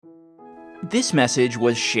This message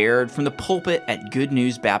was shared from the pulpit at Good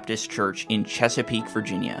News Baptist Church in Chesapeake,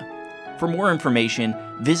 Virginia. For more information,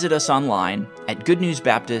 visit us online at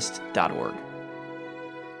goodnewsbaptist.org.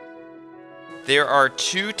 There are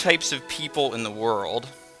two types of people in the world,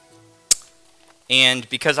 and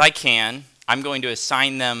because I can, I'm going to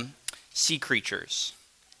assign them sea creatures.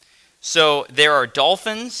 So there are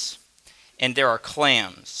dolphins and there are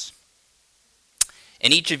clams.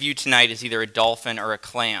 And each of you tonight is either a dolphin or a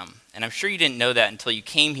clam. And I'm sure you didn't know that until you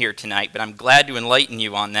came here tonight, but I'm glad to enlighten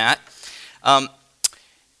you on that.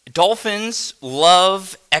 Dolphins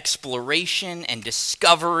love exploration and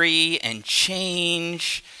discovery and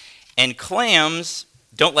change, and clams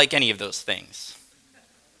don't like any of those things.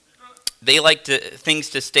 They like things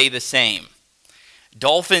to stay the same.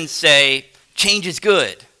 Dolphins say, change is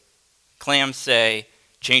good. Clams say,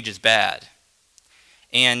 change is bad.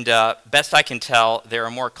 And best I can tell, there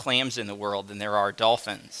are more clams in the world than there are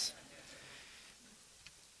dolphins.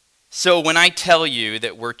 So when I tell you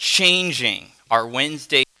that we're changing our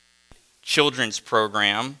Wednesday children's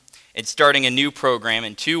program and starting a new program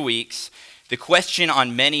in 2 weeks, the question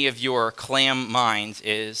on many of your clam minds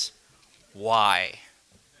is, why?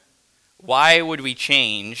 Why would we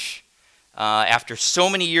change? After so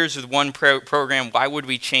many years with one program, why would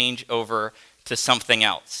we change over to something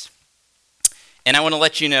else? And I want to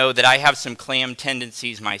let you know that I have some clam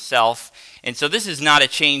tendencies myself, and so this is not a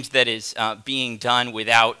change that is being done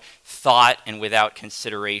without thought and without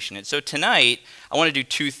consideration. And so tonight, I want to do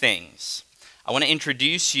two things. I want to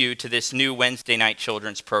introduce you to this new Wednesday night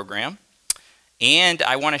children's program, and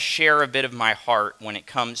I want to share a bit of my heart when it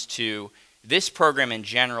comes to this program in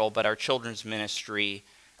general, but our children's ministry,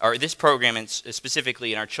 or this program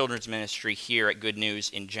specifically in our children's ministry here at Good News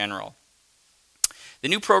in general. The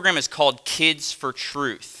new program is called Kids for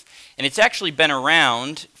Truth, and it's actually been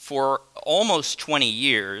around for almost 20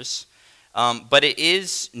 years, but it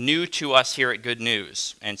is new to us here at Good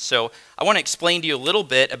News. And so I want to explain to you a little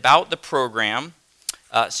bit about the program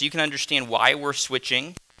so you can understand why we're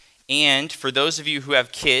switching. And for those of you who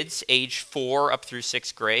have kids age 4 up through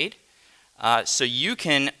 6th grade, so you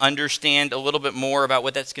can understand a little bit more about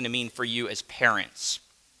what that's going to mean for you as parents.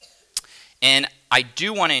 And I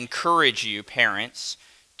do want to encourage you, parents,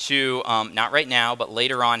 to, not right now, but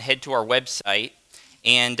later on, head to our website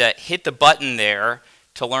and hit the button there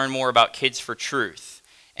to learn more about Kids for Truth.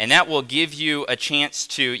 And that will give you a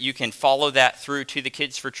chance you can follow that through to the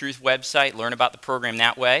Kids for Truth website, learn about the program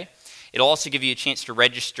that way. It'll also give you a chance to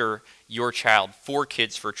register your child for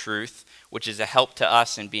Kids for Truth, which is a help to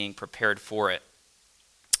us in being prepared for it.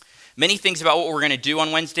 Many things about what we're going to do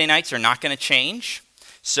on Wednesday nights are not going to change.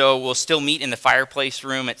 So we'll still meet in the fireplace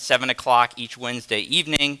room at 7 o'clock each Wednesday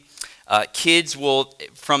evening. Kids will,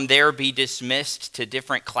 from there, be dismissed to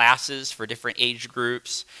different classes for different age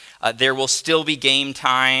groups. There will still be game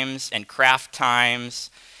times and craft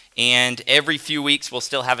times. And every few weeks, we'll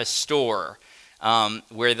still have a store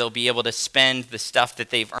where they'll be able to spend the stuff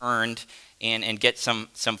that they've earned and get some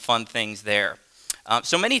fun things there.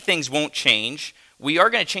 So many things won't change. We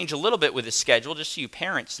are going to change a little bit with the schedule, just so you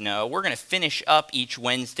parents know. We're going to finish up each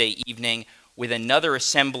Wednesday evening with another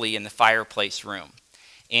assembly in the fireplace room.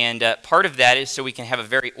 And part of that is so we can have a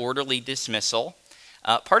very orderly dismissal.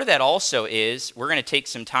 Part of that also is we're going to take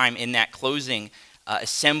some time in that closing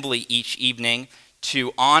assembly each evening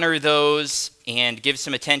to honor those and give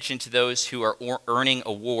some attention to those who are earning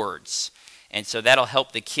awards. And so that'll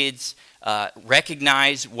help the kids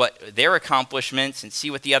recognize what their accomplishments and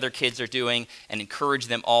see what the other kids are doing and encourage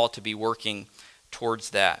them all to be working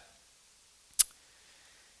towards that.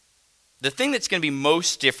 The thing that's going to be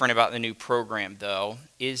most different about the new program, though,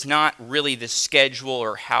 is not really the schedule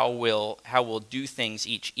or how we'll do things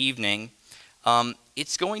each evening.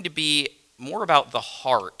 It's going to be more about the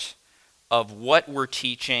heart of what we're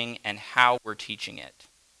teaching and how we're teaching it.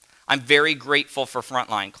 I'm very grateful for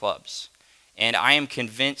Frontline Clubs. And I am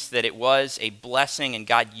convinced that it was a blessing and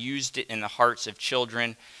God used it in the hearts of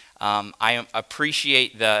children. I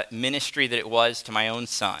appreciate the ministry that it was to my own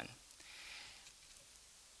son.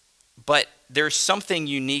 But there's something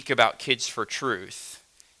unique about Kids for Truth,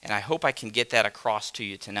 and I hope I can get that across to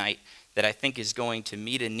you tonight, that I think is going to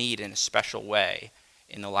meet a need in a special way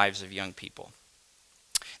in the lives of young people.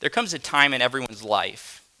 There comes a time in everyone's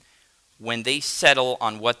life when they settle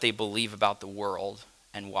on what they believe about the world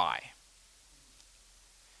and why.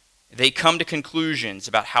 They come to conclusions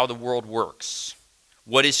about how the world works,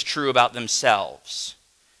 what is true about themselves,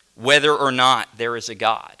 whether or not there is a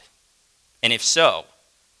God, and if so,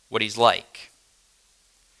 what he's like.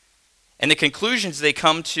 And the conclusions they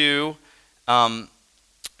come to, from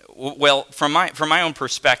my own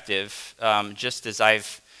perspective, just as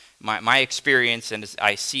I've my experience, and as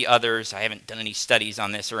I see others, I haven't done any studies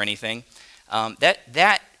on this or anything,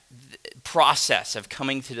 that process of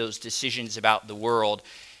coming to those decisions about the world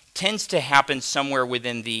tends to happen somewhere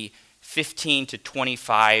within the 15 to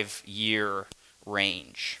 25 year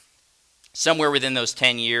range. Somewhere within those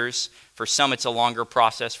 10 years. For some it's a longer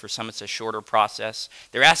process, for some it's a shorter process.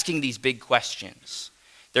 They're asking these big questions.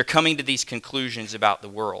 They're coming to these conclusions about the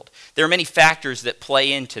world. There are many factors that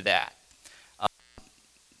play into that.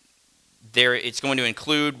 It's going to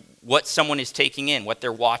include what someone is taking in, what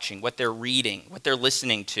they're watching, what they're reading, what they're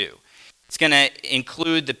listening to. It's going to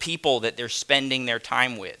include the people that they're spending their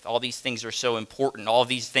time with. All these things are so important. All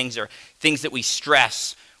these things are things that we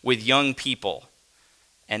stress with young people,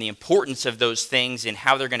 and the importance of those things in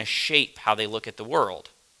how they're going to shape how they look at the world.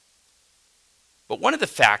 But one of the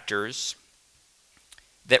factors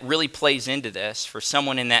that really plays into this for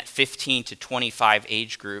someone in that 15 to 25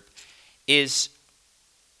 age group is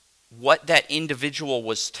what that individual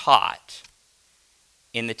was taught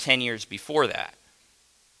in the 10 years before that.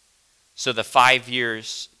 So the 5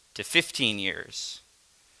 years to 15 years,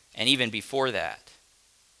 and even before that,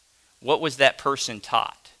 what was that person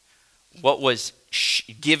taught? What was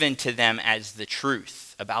given to them as the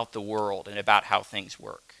truth about the world and about how things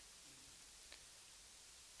work?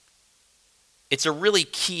 It's a really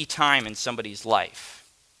key time in somebody's life.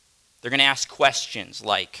 They're going to ask questions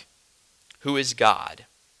like, who is God?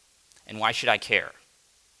 And why should I care?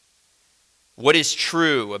 What is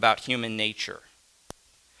true about human nature?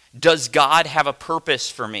 Does God have a purpose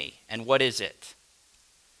for me? And what is it?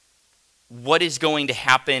 What is going to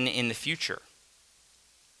happen in the future?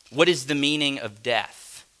 What is the meaning of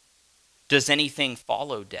death? Does anything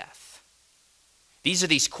follow death? These are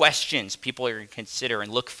these questions people are going to consider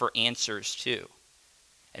and look for answers to.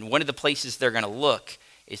 And one of the places they're going to look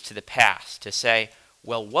is to the past to say,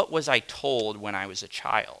 well, what was I told when I was a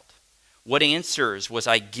child? What answers was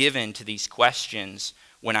I given to these questions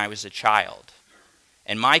when I was a child?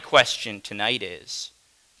 And my question tonight is,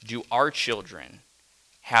 do our children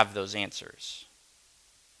have those answers?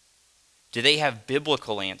 Do they have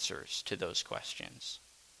biblical answers to those questions?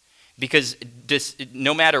 Because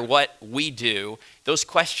no matter what we do, those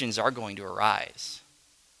questions are going to arise.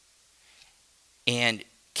 And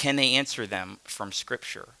can they answer them from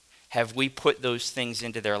Scripture? Have we put those things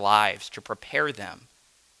into their lives to prepare them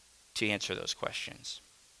to answer those questions?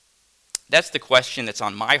 That's the question that's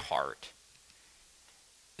on my heart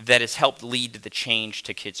that has helped lead to the change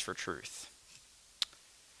to Kids for Truth.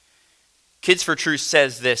 Kids for Truth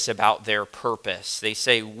says this about their purpose. They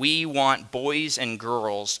say, we want boys and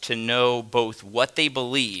girls to know both what they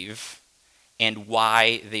believe and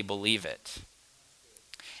why they believe it.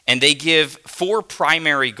 And they give 4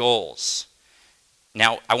 primary goals.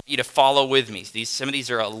 Now, I want you to follow with me. Some of these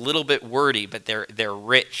are a little bit wordy, but they're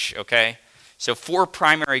rich, okay? So 4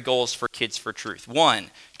 primary goals for Kids for Truth. 1,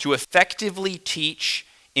 to effectively teach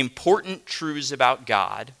important truths about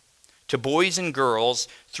God to boys and girls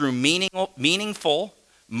through meaningful,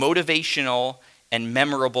 motivational, and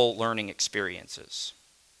memorable learning experiences.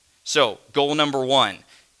 So, goal number 1,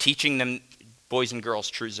 teaching them, boys and girls,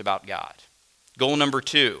 truths about God. Goal number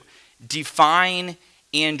 2, define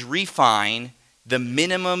and refine the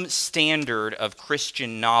minimum standard of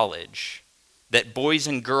Christian knowledge that boys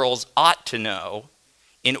and girls ought to know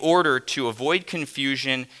in order to avoid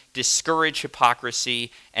confusion, discourage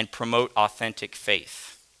hypocrisy, and promote authentic faith.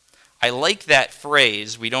 I like that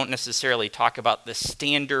phrase. We don't necessarily talk about the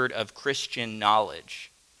standard of Christian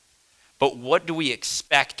knowledge. But what do we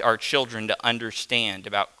expect our children to understand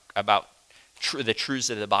about the truths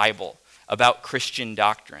of the Bible, about Christian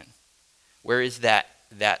doctrine? Where is that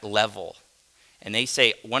level? And they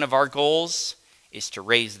say one of our goals is to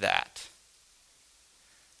raise that.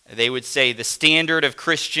 They would say the standard of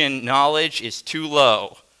Christian knowledge is too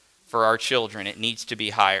low for our children. It needs to be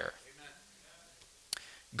higher.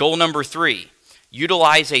 Goal number 3,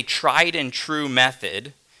 utilize a tried and true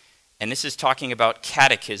method, and this is talking about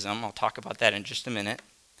catechism, I'll talk about that in just a minute,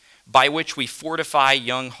 by which we fortify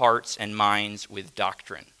young hearts and minds with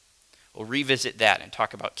doctrine. We'll revisit that and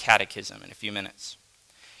talk about catechism in a few minutes.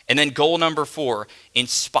 And then goal number 4,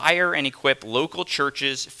 inspire and equip local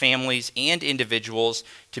churches, families, and individuals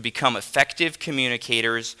to become effective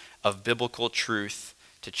communicators of biblical truth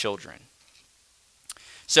to children.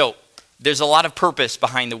 So, there's a lot of purpose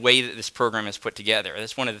behind the way that this program is put together.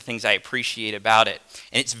 That's one of the things I appreciate about it.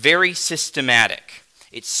 And it's very systematic.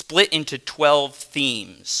 It's split into 12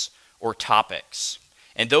 themes or topics.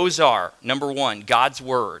 And those are, number 1, God's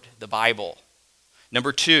Word, the Bible.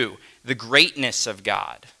 Number 2, the greatness of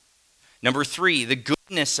God. Number 3, the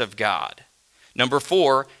goodness of God. Number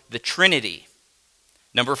 4, the Trinity.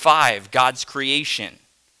 Number 5, God's creation.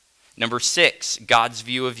 Number 6, God's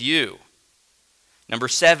view of you. Number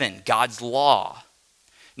 7, God's law.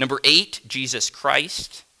 Number 8, Jesus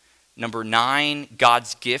Christ. Number 9,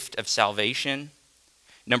 God's gift of salvation.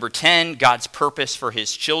 Number 10, God's purpose for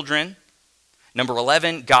his children. Number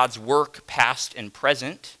 11, God's work past and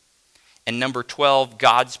present. And number 12,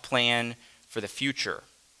 God's plan for the future.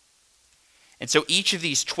 And so each of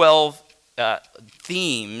these 12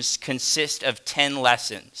 themes consist of 10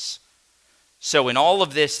 lessons. So in all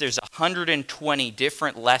of this, there's 120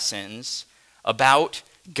 different lessons about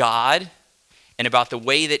God and about the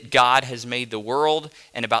way that God has made the world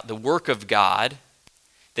and about the work of God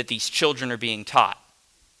that these children are being taught.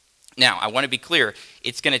 Now, I want to be clear,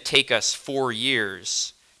 it's going to take us 4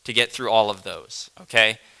 years to get through all of those,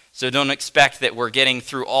 okay? So don't expect that we're getting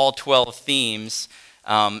through all 12 themes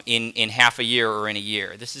in half a year or in a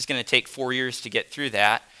year. This is going to take 4 years to get through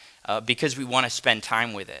that because we want to spend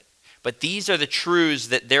time with it. But these are the truths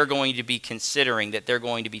that they're going to be considering, that they're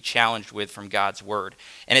going to be challenged with from God's Word.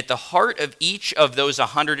 And at the heart of each of those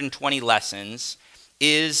 120 lessons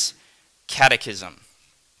is catechism.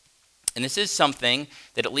 And this is something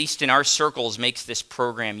that, at least in our circles, makes this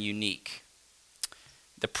program unique.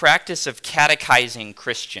 The practice of catechizing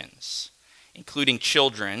Christians, including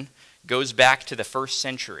children, goes back to the 1st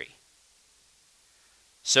century.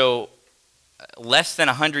 So, less than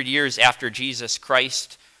 100 years after Jesus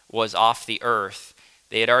Christ was off the earth,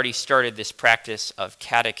 they had already started this practice of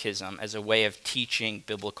catechism as a way of teaching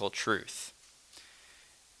biblical truth.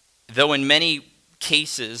 Though in many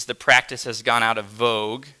cases the practice has gone out of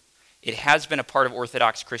vogue, it has been a part of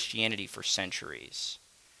Orthodox Christianity for centuries.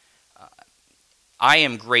 I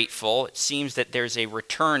am grateful. It seems that there's a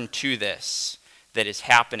return to this that is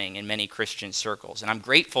happening in many Christian circles. And I'm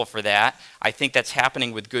grateful for that. I think that's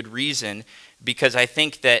happening with good reason, because I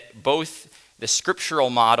think that both the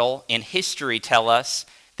scriptural model and history tell us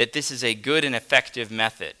that this is a good and effective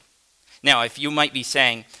method. Now, if you might be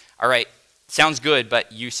saying, all right, sounds good,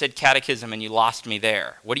 but you said catechism and you lost me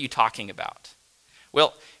there. What are you talking about?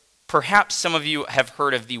 Well, perhaps some of you have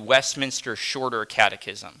heard of the Westminster Shorter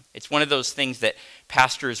Catechism. It's one of those things that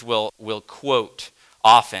pastors will quote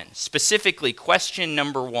often. Specifically, question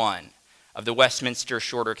number 1 of the Westminster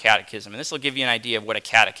Shorter Catechism. And this will give you an idea of what a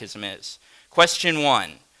catechism is. Question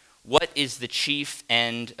 1. What is the chief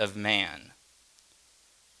end of man?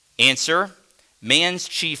 Answer, man's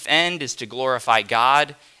chief end is to glorify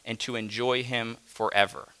God and to enjoy him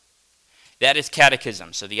forever. That is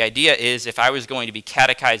catechism. So the idea is, if I was going to be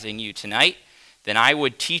catechizing you tonight, then I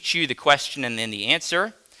would teach you the question and then the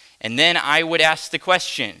answer, and then I would ask the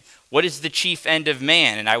question, what is the chief end of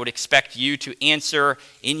man? And I would expect you to answer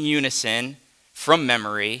in unison from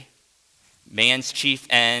memory. Man's chief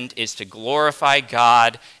end is to glorify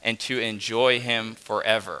God and to enjoy him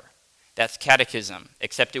forever. That's catechism,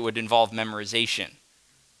 except it would involve memorization.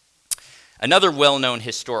 Another well-known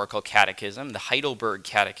historical catechism, the Heidelberg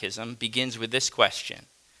Catechism, begins with this question: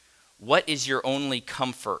 what is your only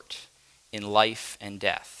comfort in life and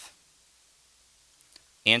death?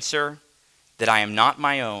 Answer, that I am not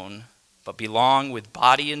my own, but belong with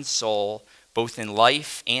body and soul, both in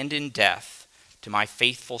life and in death, to my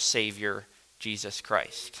faithful Savior, Jesus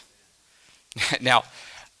Christ. Now,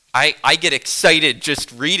 I get excited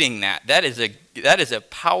just reading that. That is a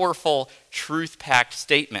powerful, truth-packed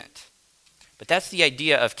statement. But that's the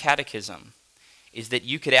idea of catechism, is that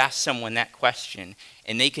you could ask someone that question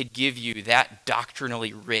and they could give you that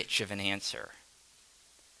doctrinally rich of an answer.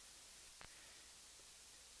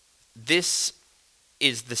 This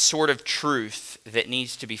is the sort of truth that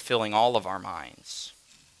needs to be filling all of our minds,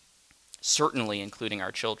 certainly including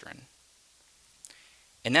our children.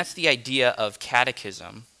 And that's the idea of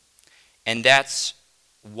catechism, and that's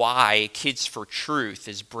why Kids for Truth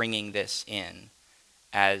is bringing this in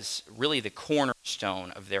as really the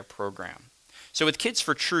cornerstone of their program. So with Kids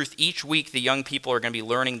for Truth, each week the young people are going to be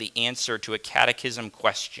learning the answer to a catechism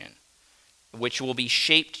question, which will be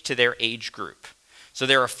shaped to their age group. So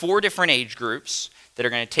there are 4 different age groups that are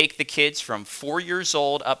going to take the kids from 4 years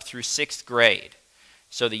old up through 6th grade.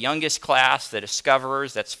 So the youngest class, the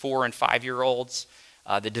discoverers, that's 4 and 5-year-olds.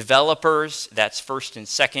 The developers, that's 1st and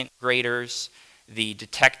 2nd graders. The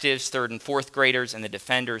detectives, 3rd and 4th graders. And the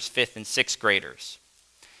defenders, 5th and 6th graders.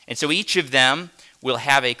 And so each of them will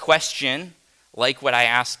have a question like what I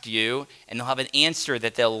asked you, and they'll have an answer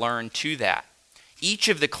that they'll learn to that. Each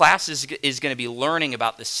of the classes is going to be learning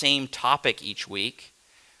about the same topic each week,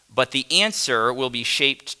 but the answer will be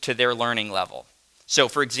shaped to their learning level. So,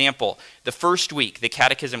 for example, the first week, the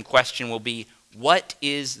catechism question will be, what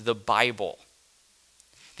is the Bible?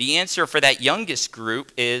 The answer for that youngest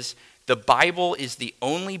group is, the The Bible is the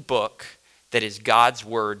only book that is God's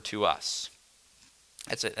word to us.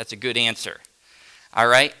 That's a good answer. All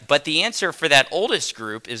right? But the answer for that oldest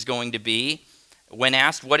group is going to be, when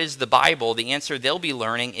asked what is the Bible, the answer they'll be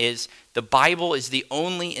learning is the Bible is the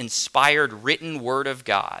only inspired written word of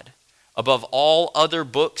God above all other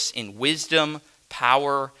books in wisdom,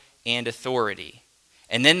 power, and authority.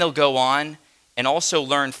 And then they'll go on and also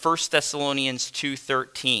learn 1 Thessalonians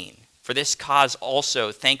 2:13. For this cause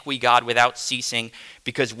also thank we God without ceasing,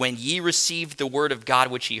 because when ye received the word of God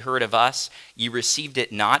which ye heard of us, ye received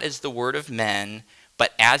it not as the word of men,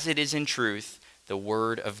 but as it is in truth, the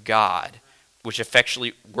word of God, which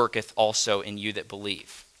effectually worketh also in you that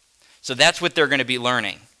believe. So that's what they're going to be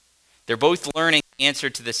learning. They're both learning the answer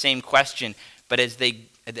to the same question, but as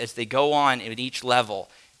they go on at each level,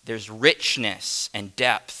 there's richness and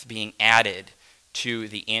depth being added to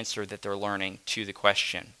the answer that they're learning to the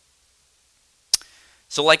question.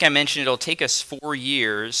 So like I mentioned, it'll take us 4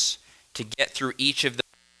 years to get through each of the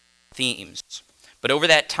themes. But over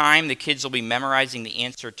that time, the kids will be memorizing the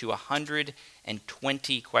answer to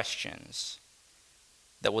 120 questions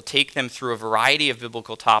that will take them through a variety of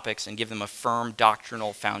biblical topics and give them a firm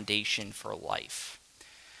doctrinal foundation for life,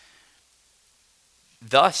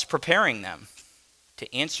 thus preparing them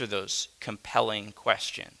to answer those compelling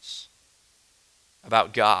questions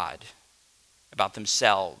about God, about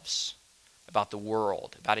themselves, about the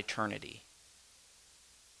world, about eternity.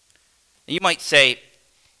 You might say,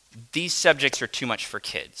 these subjects are too much for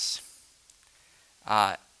kids.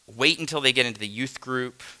 Wait until they get into the youth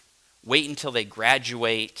group. Wait until they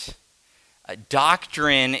graduate.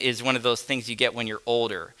 Doctrine is one of those things you get when you're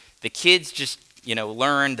older. The kids just,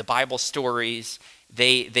 learn the Bible stories.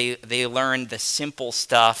 They learn the simple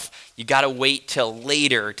stuff. You got to wait till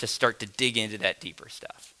later to start to dig into that deeper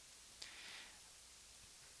stuff.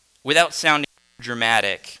 Without sounding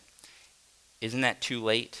dramatic, isn't that too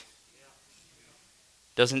late?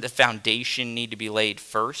 Doesn't the foundation need to be laid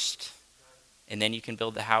first, and then you can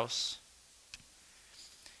build the house?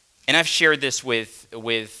 And I've shared this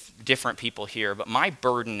with different people here, but my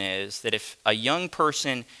burden is that if a young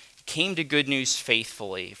person came to Good News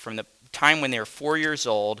faithfully from the time when they were 4 years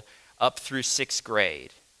old up through 6th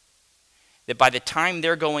grade, that by the time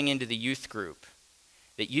they're going into the youth group,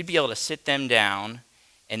 that you'd be able to sit them down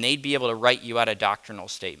and they'd be able to write you out a doctrinal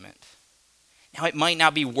statement. Now, it might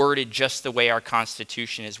not be worded just the way our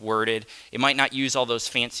Constitution is worded. It might not use all those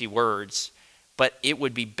fancy words, but it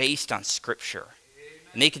would be based on Scripture.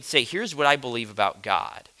 And they could say, here's what I believe about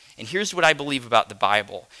God. And here's what I believe about the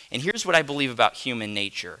Bible. And here's what I believe about human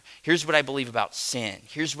nature. Here's what I believe about sin.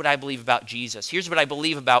 Here's what I believe about Jesus. Here's what I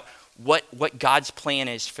believe about what God's plan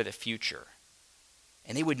is for the future.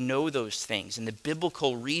 And they would know those things and the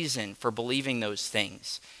biblical reason for believing those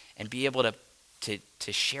things and be able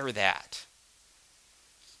to share that.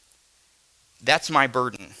 That's my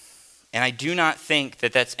burden. And I do not think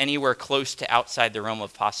that that's anywhere close to outside the realm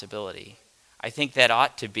of possibility. I think that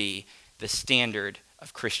ought to be the standard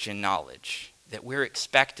of Christian knowledge that we're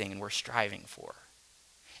expecting and we're striving for.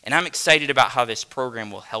 And I'm excited about how this program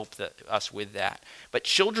will help us with that. But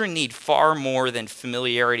children need far more than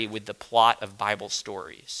familiarity with the plot of Bible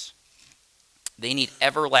stories. They need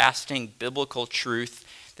everlasting biblical truth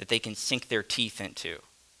that they can sink their teeth into.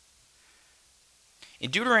 In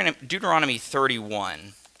Deuteronomy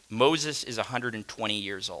 31, Moses is 120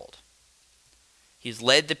 years old. He's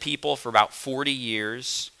led the people for about 40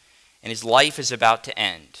 years, and his life is about to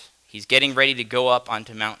end. He's getting ready to go up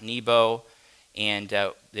onto Mount Nebo, and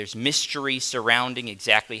there's mystery surrounding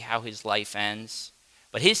exactly how his life ends.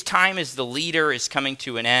 But his time as the leader is coming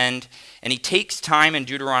to an end, and he takes time in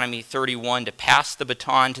Deuteronomy 31 to pass the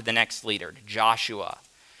baton to the next leader, to Joshua.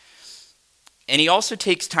 And he also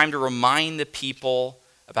takes time to remind the people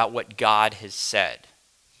about what God has said.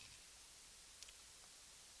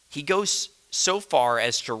 He goes so far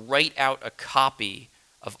as to write out a copy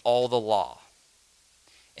of all the law.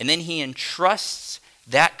 And then he entrusts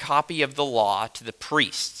that copy of the law to the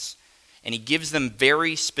priests, and he gives them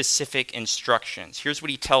very specific instructions. Here's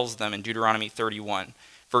what he tells them in Deuteronomy 31,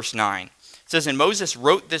 verse 9. It says, "And Moses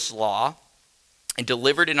wrote this law and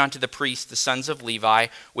delivered it unto the priests, the sons of Levi,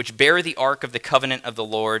 which bear the ark of the covenant of the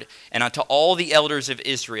Lord, and unto all the elders of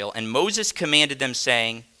Israel. And Moses commanded them,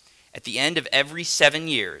 saying, at the end of every 7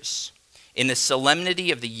 years, in the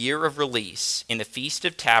solemnity of the year of release, in the Feast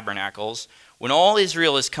of Tabernacles, when all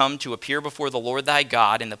Israel is come to appear before the Lord thy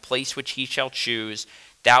God in the place which he shall choose,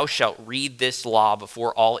 thou shalt read this law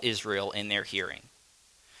before all Israel in their hearing."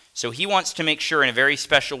 So he wants to make sure in a very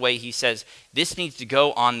special way, he says, this needs to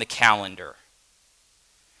go on the calendar.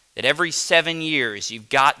 That every 7 years, you've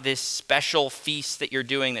got this special feast that you're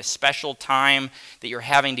doing, this special time that you're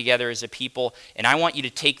having together as a people. And I want you to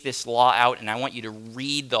take this law out and I want you to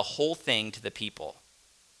read the whole thing to the people.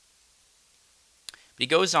 But he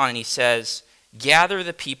goes on and he says, gather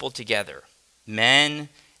the people together, men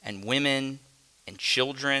and women and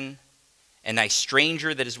children, and thy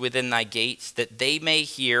stranger that is within thy gates, that they may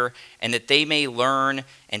hear and that they may learn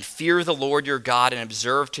and fear the Lord your God and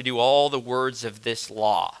observe to do all the words of this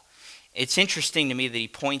law. It's interesting to me that he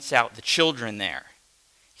points out the children there.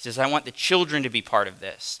 He says, I want the children to be part of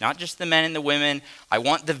this, not just the men and the women. I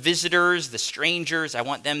want the visitors, the strangers, I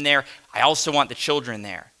want them there. I also want the children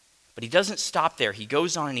there. But he doesn't stop there. He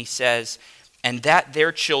goes on and he says, and that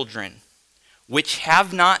their children, which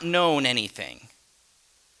have not known anything,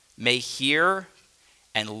 may hear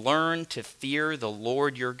and learn to fear the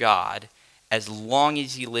Lord your God as long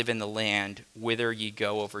as ye live in the land whither ye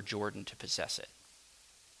go over Jordan to possess it.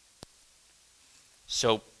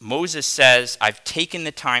 So Moses says, I've taken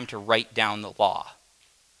the time to write down the law.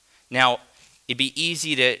 Now, it'd be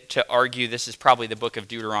easy to argue this is probably the book of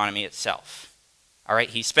Deuteronomy itself. All right,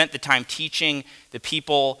 he spent the time teaching the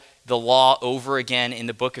people the law over again in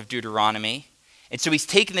the book of Deuteronomy. And so he's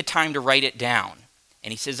taken the time to write it down.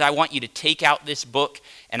 And he says, I want you to take out this book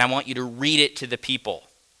and I want you to read it to the people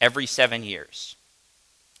every 7 years.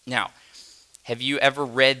 Now, have you ever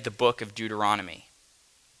read the book of Deuteronomy?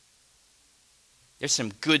 There's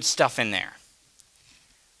some good stuff in there.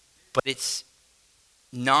 But it's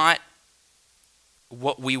not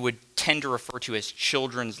what we would tend to refer to as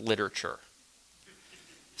children's literature.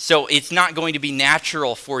 So it's not going to be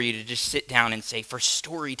natural for you to just sit down and say, for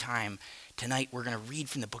story time, tonight we're going to read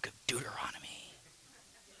from the book of Deuteronomy.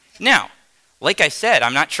 Now, like I said,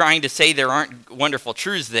 I'm not trying to say there aren't wonderful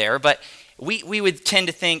truths there, but we would tend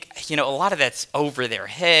to think, a lot of that's over their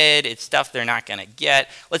head. It's stuff they're not going to get.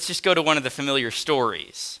 Let's just go to one of the familiar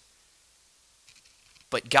stories.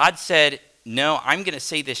 But God said, no, I'm going to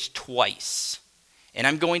say this twice, and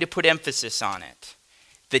I'm going to put emphasis on it.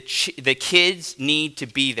 The kids need to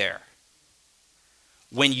be there.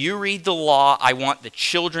 When you read the law, I want the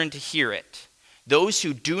children to hear it. Those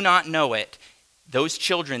who do not know it, those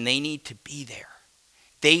children, they need to be there.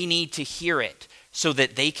 They need to hear it so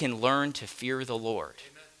that they can learn to fear the Lord.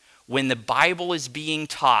 Amen. When the Bible is being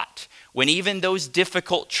taught, when even those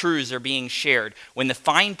difficult truths are being shared, when the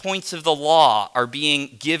fine points of the law are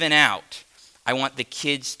being given out, I want the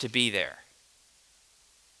kids to be there.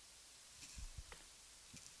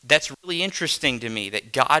 That's really interesting to me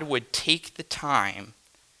that God would take the time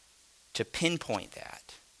to pinpoint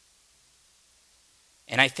that.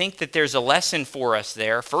 And I think that there's a lesson for us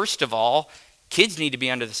there. First of all, kids need to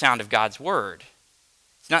be under the sound of God's word.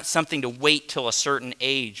 It's not something to wait till a certain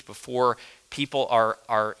age before people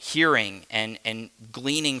are hearing and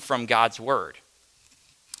gleaning from God's word.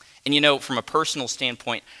 And from a personal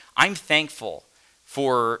standpoint, I'm thankful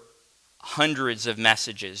for hundreds of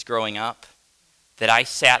messages growing up that I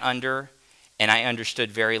sat under and I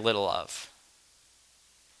understood very little of.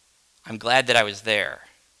 I'm glad that I was there.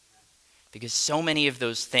 Because so many of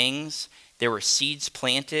those things, there were seeds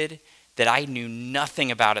planted that I knew nothing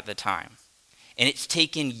about at the time. And it's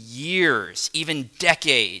taken years, even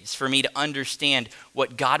decades, for me to understand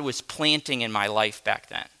what God was planting in my life back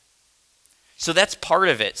then. So that's part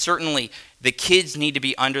of it. Certainly, the kids need to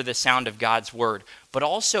be under the sound of God's word. But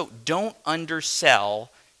also, don't undersell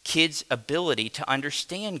kids' ability to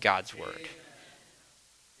understand God's word.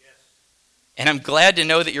 And I'm glad to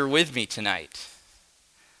know that you're with me tonight.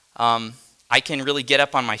 I can really get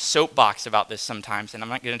up on my soapbox about this sometimes, and I'm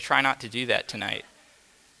not going to try not to do that tonight.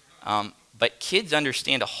 But kids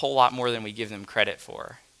understand a whole lot more than we give them credit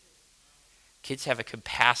for. Kids have a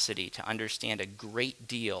capacity to understand a great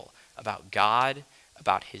deal about God,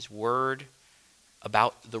 about His Word,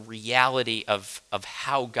 about the reality of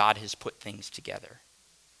how God has put things together.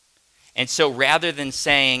 And so rather than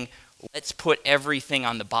saying, let's put everything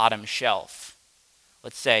on the bottom shelf,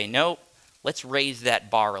 let's say, no, let's raise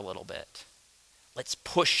that bar a little bit. Let's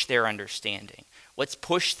push their understanding. Let's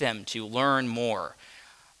push them to learn more.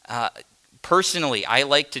 Personally, I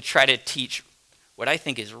like to try to teach what I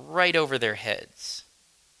think is right over their heads.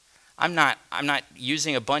 I'm not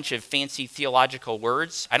using a bunch of fancy theological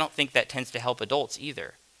words. I don't think that tends to help adults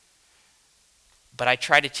either. But I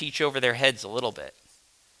try to teach over their heads a little bit.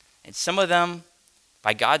 And some of them,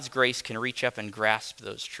 by God's grace, can reach up and grasp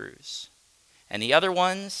those truths. And the other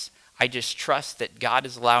ones, I just trust that God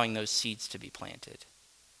is allowing those seeds to be planted.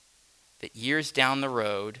 That years down the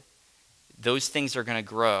road, those things are going to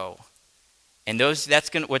grow. And that's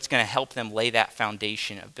what's going to help them lay that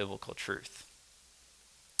foundation of biblical truth.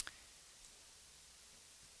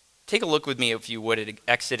 Take a look with me, if you would, at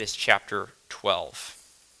Exodus chapter 12.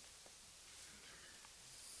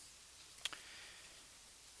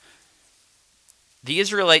 The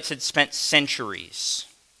Israelites had spent centuries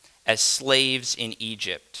as slaves in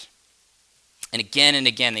Egypt. And again,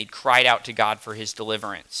 they'd cried out to God for his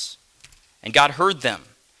deliverance. And God heard them,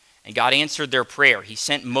 and God answered their prayer. He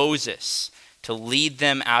sent Moses to lead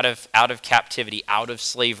them out of captivity, out of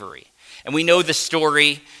slavery. And we know the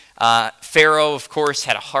story. Pharaoh, of course,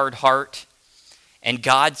 had a hard heart, and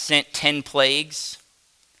God sent 10 plagues.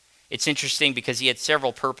 It's interesting because he had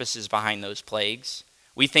several purposes behind those plagues.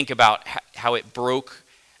 We think about how it broke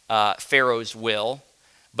Pharaoh's will,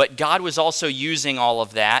 but God was also using all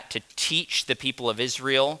of that to teach the people of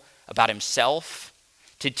Israel about himself,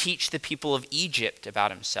 to teach the people of Egypt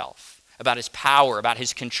about himself, about his power, about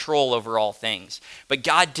his control over all things. But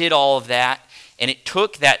God did all of that, and it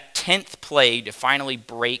took that 10th plague to finally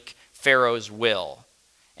break Pharaoh's will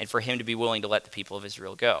and for him to be willing to let the people of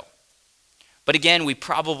Israel go. But again, we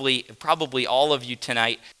probably all of you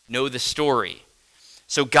tonight know the story.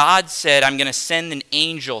 So God said, I'm going to send an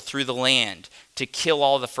angel through the land to kill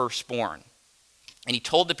all the firstborn. And he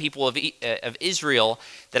told the people of Israel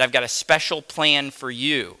that I've got a special plan for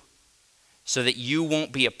you so that you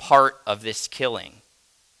won't be a part of this killing.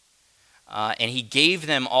 And he gave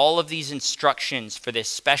them all of these instructions for this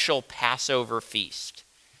special Passover feast.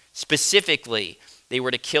 Specifically, they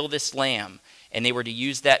were to kill this lamb, and they were to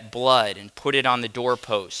use that blood and put it on the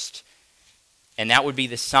doorpost. And that would be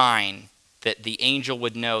the sign that the angel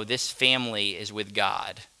would know this family is with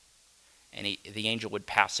God. And the angel would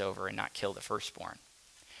pass over and not kill the firstborn.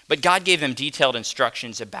 But God gave them detailed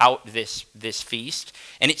instructions about this feast,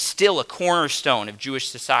 and it's still a cornerstone of Jewish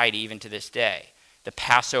society even to this day, the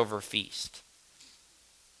Passover feast.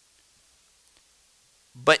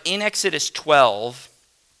 But in Exodus 12,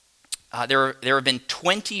 there have been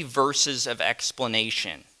 20 verses of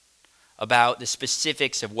explanation about the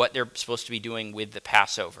specifics of what they're supposed to be doing with the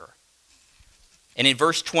Passover. And in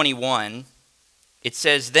verse 21, it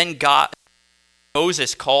says, Then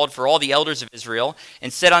Moses called for all the elders of Israel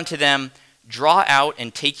and said unto them, Draw out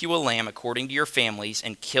and take you a lamb according to your families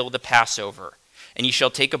and kill the Passover. And ye shall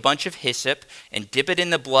take a bunch of hyssop and dip it in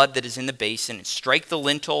the blood that is in the basin and strike the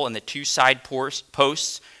lintel and the 2 side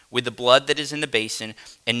posts with the blood that is in the basin.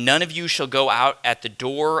 And none of you shall go out at the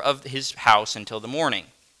door of his house until the morning.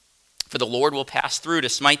 For the Lord will pass through to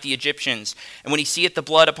smite the Egyptians. And when he seeth the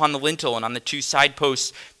blood upon the lintel and on the 2 side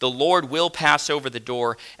posts, the Lord will pass over the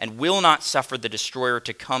door and will not suffer the destroyer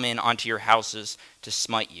to come in onto your houses to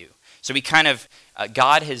smite you. So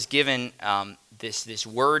God has given this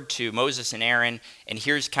word to Moses and Aaron, and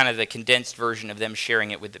here's kind of the condensed version of them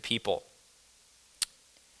sharing it with the people.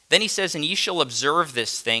 Then he says, And ye shall observe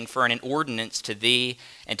this thing for an ordinance to thee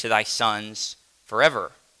and to thy sons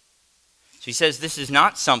forever. So he says this is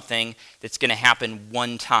not something that's going to happen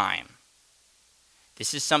one time.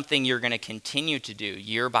 This is something you're going to continue to do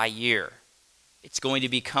year by year. It's going to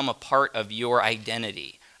become a part of your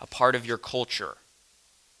identity, a part of your culture.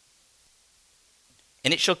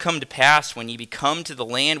 And it shall come to pass when ye be come to the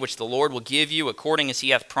land which the Lord will give you, according as he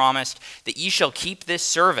hath promised, that ye shall keep this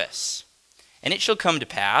service. And it shall come to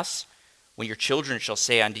pass when your children shall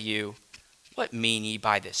say unto you, What mean ye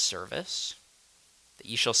by this service? That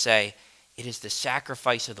ye shall say, It is the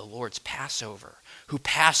sacrifice of the Lord's Passover, who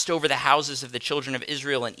passed over the houses of the children of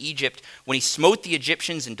Israel in Egypt when he smote the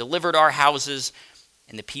Egyptians and delivered our houses.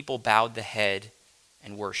 And the people bowed the head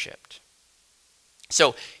and worshipped.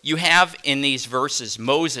 So you have in these verses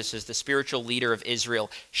Moses as the spiritual leader of Israel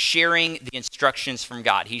sharing the instructions from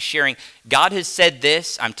God. He's sharing, God has said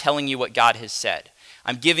this, I'm telling you what God has said.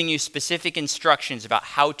 I'm giving you specific instructions about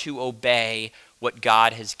how to obey what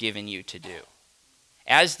God has given you to do.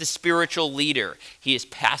 As the spiritual leader, he is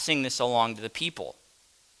passing this along to the people.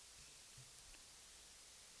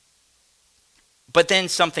 But then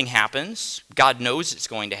something happens. God knows it's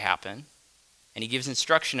going to happen, and he gives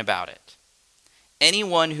instruction about it.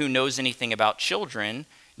 Anyone who knows anything about children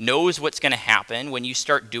knows what's going to happen when you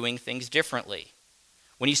start doing things differently,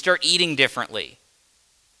 when you start eating differently,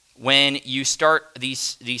 when you start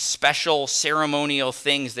these special ceremonial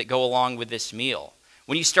things that go along with this meal.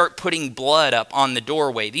 When you start putting blood up on the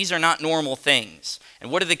doorway, these are not normal things.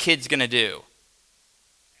 And what are the kids going to do?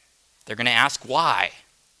 They're going to ask why.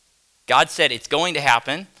 God said it's going to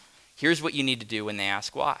happen. Here's what you need to do when they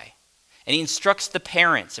ask why. And he instructs the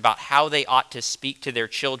parents about how they ought to speak to their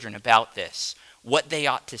children about this, what they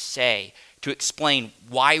ought to say, to explain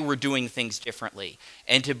why we're doing things differently,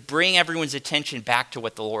 and to bring everyone's attention back to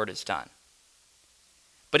what the Lord has done.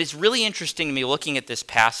 But it's really interesting to me looking at this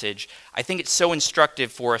passage. I think it's so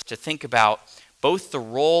instructive for us to think about both the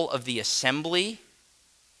role of the assembly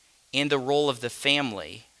and the role of the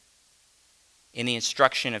family in the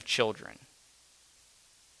instruction of children.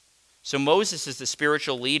 So Moses, as the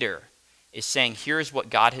spiritual leader, is saying, here's what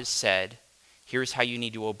God has said. Here's how you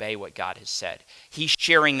need to obey what God has said. He's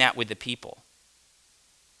sharing that with the people.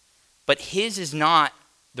 But his is not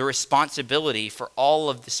the responsibility for all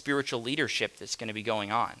of the spiritual leadership that's going to be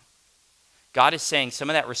going on. God is saying some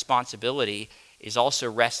of that responsibility is also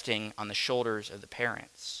resting on the shoulders of the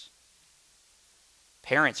parents.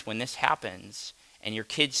 Parents, when this happens and your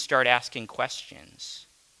kids start asking questions,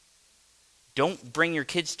 don't bring your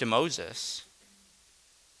kids to Moses.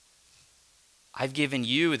 I've given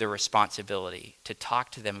you the responsibility to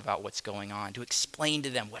talk to them about what's going on, to explain to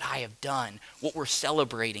them what I have done, what we're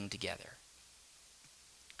celebrating together.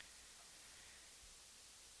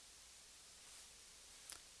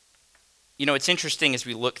 You know, it's interesting as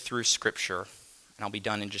we look through Scripture, and I'll be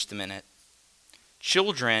done in just a minute.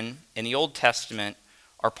 Children in the Old Testament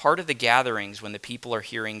are part of the gatherings when the people are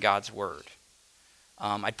hearing God's word.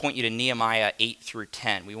 I'd point you to Nehemiah 8 through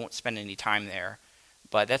 10. We won't spend any time there,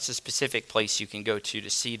 but that's a specific place you can go to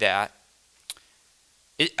see that.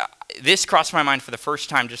 This crossed my mind for the first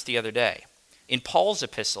time just the other day. In Paul's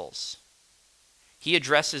epistles, he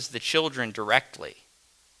addresses the children directly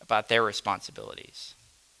about their responsibilities.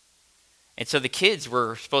 And so the kids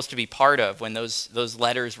were supposed to be part of when those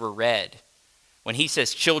letters were read. When he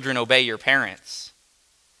says, children, obey your parents.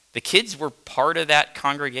 The kids were part of that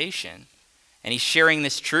congregation. And he's sharing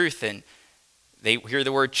this truth, and they hear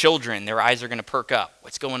the word children. Their eyes are going to perk up.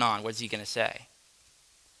 What's going on? What's he going to say?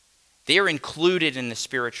 They are included in the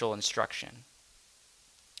spiritual instruction.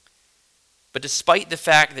 But despite the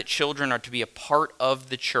fact that children are to be a part of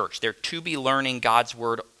the church, they're to be learning God's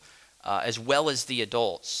word as well as the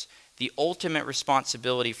adults, the ultimate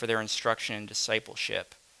responsibility for their instruction and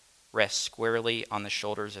discipleship rests squarely on the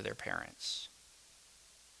shoulders of their parents.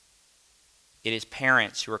 It is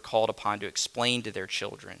parents who are called upon to explain to their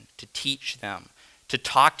children, to teach them, to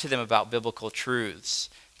talk to them about biblical truths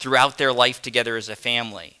throughout their life together as a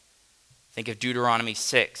family. Think of Deuteronomy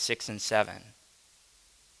 6 and 7.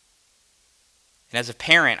 And as a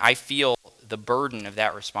parent, I feel the burden of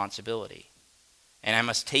that responsibility. And I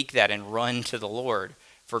must take that and run to the Lord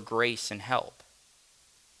for grace and help.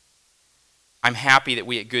 I'm happy that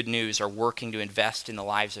we at Good News are working to invest in the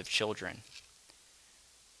lives of children.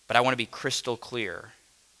 But I want to be crystal clear.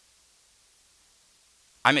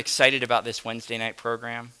 I'm excited about this Wednesday night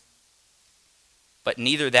program, but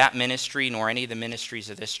neither that ministry nor any of the ministries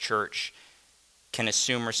of this church can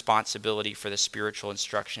assume responsibility for the spiritual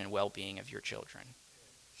instruction and well-being of your children.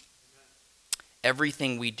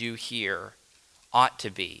 Everything we do here ought to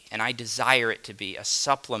be, and I desire it to be, a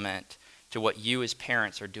supplement to what you as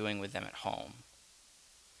parents are doing with them at home.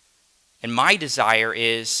 And my desire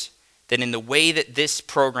is that in the way that this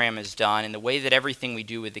program is done, in the way that everything we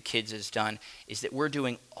do with the kids is done, is that we're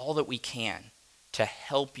doing all that we can to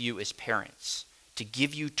help you as parents, to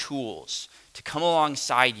give you tools, to come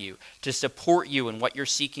alongside you, to support you in what you're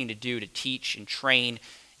seeking to do to teach and train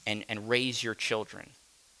and raise your children.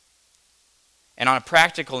 And on a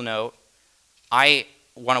practical note, I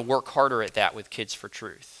want to work harder at that with Kids for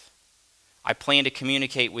Truth. I plan to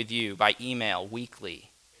communicate with you by email weekly.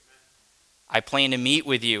 I plan to meet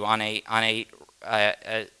with you on the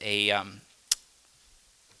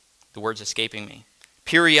word's escaping me.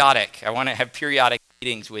 Periodic. I want to have periodic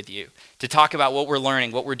meetings with you to talk about what we're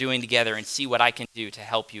learning, what we're doing together, and see what I can do to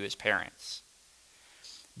help you as parents.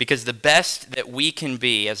 Because the best that we can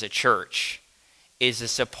be as a church is a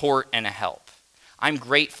support and a help. I'm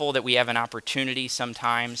grateful that we have an opportunity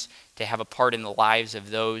sometimes to have a part in the lives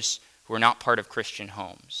of those who are not part of Christian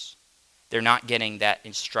homes. They're not getting that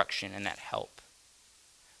instruction and that help.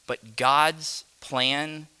 But God's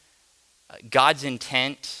plan, God's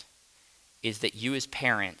intent is that you as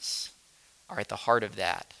parents are at the heart of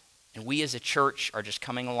that. And we as a church are just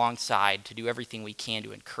coming alongside to do everything we can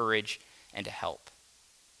to encourage and to help.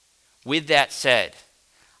 With that said,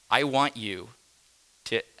 I want you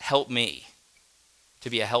to help me to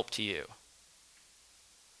be a help to you.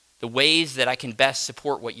 The ways that I can best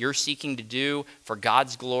support what you're seeking to do for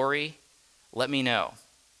God's glory, let me know.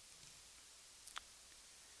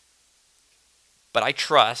 But I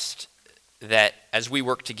trust that as we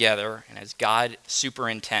work together and as God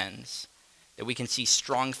superintends, that we can see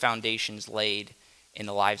strong foundations laid in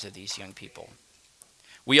the lives of these young people.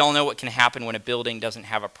 We all know what can happen when a building doesn't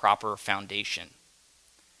have a proper foundation.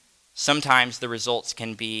 Sometimes the results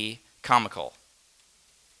can be comical.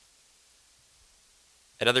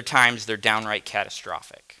 At other times, they're downright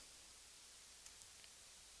catastrophic.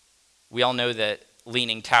 We all know that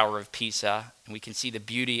Leaning Tower of Pisa, and we can see the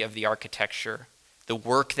beauty of the architecture, the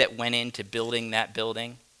work that went into building that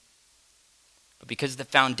building. But because the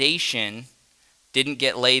foundation didn't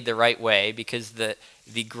get laid the right way, because the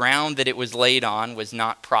ground that it was laid on was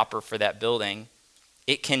not proper for that building,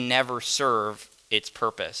 it can never serve its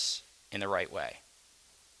purpose in the right way.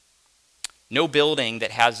 No building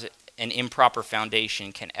that has an improper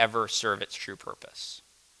foundation can ever serve its true purpose.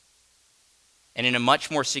 And in a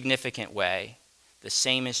much more significant way, the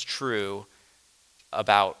same is true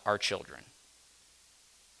about our children.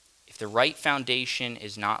 If the right foundation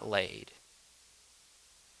is not laid,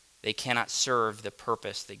 they cannot serve the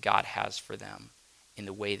purpose that God has for them in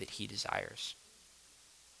the way that he desires.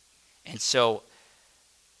 And so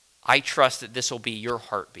I trust that this will be your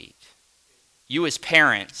heartbeat. You as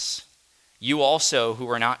parents, you also who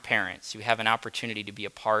are not parents, you have an opportunity to be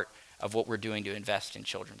a part of what we're doing to invest in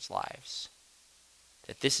children's lives.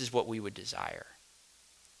 That this is what we would desire.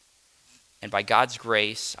 And by God's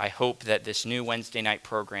grace, I hope that this new Wednesday night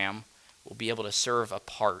program will be able to serve a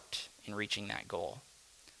part in reaching that goal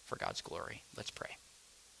for God's glory. Let's pray.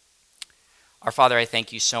 Our Father, I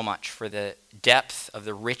thank you so much for the depth of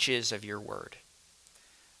the riches of your word.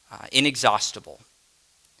 Inexhaustible.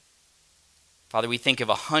 Father, we think of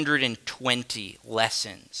 120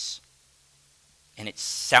 lessons, and it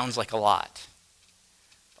sounds like a lot.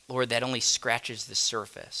 But Lord, that only scratches the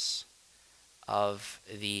surface of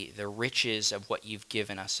the riches of what you've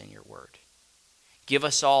given us in your word. Give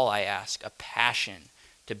us all, I ask, a passion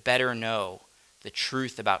to better know the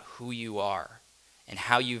truth about who you are and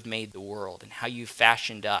how you've made the world and how you've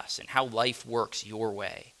fashioned us and how life works your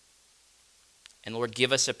way. And Lord,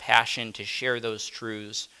 give us a passion to share those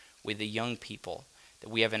truths with the young people that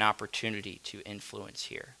we have an opportunity to influence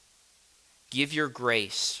here. Give your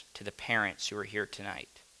grace to the parents who are here tonight.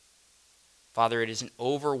 Father, it is an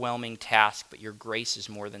overwhelming task, but your grace is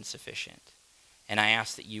more than sufficient. And I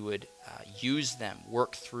ask that you would use them,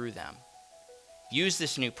 work through them. Use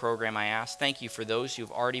this new program, I ask. Thank you for those who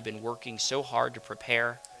have already been working so hard to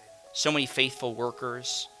prepare, so many faithful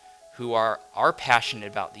workers who are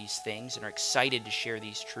passionate about these things and are excited to share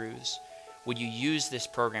these truths. Would you use this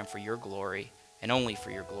program for your glory and only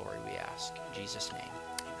for your glory, we ask. In Jesus' name.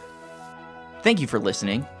 Thank you for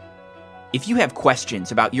listening. If you have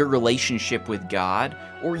questions about your relationship with God,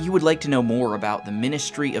 or you would like to know more about the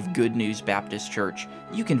ministry of Good News Baptist Church,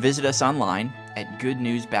 you can visit us online at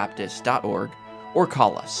goodnewsbaptist.org or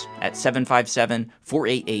call us at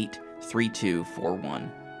 757-488-3241.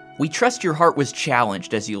 We trust your heart was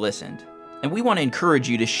challenged as you listened, and we want to encourage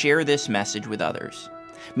you to share this message with others.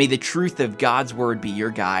 May the truth of God's word be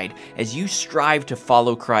your guide as you strive to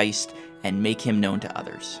follow Christ and make him known to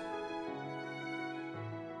others.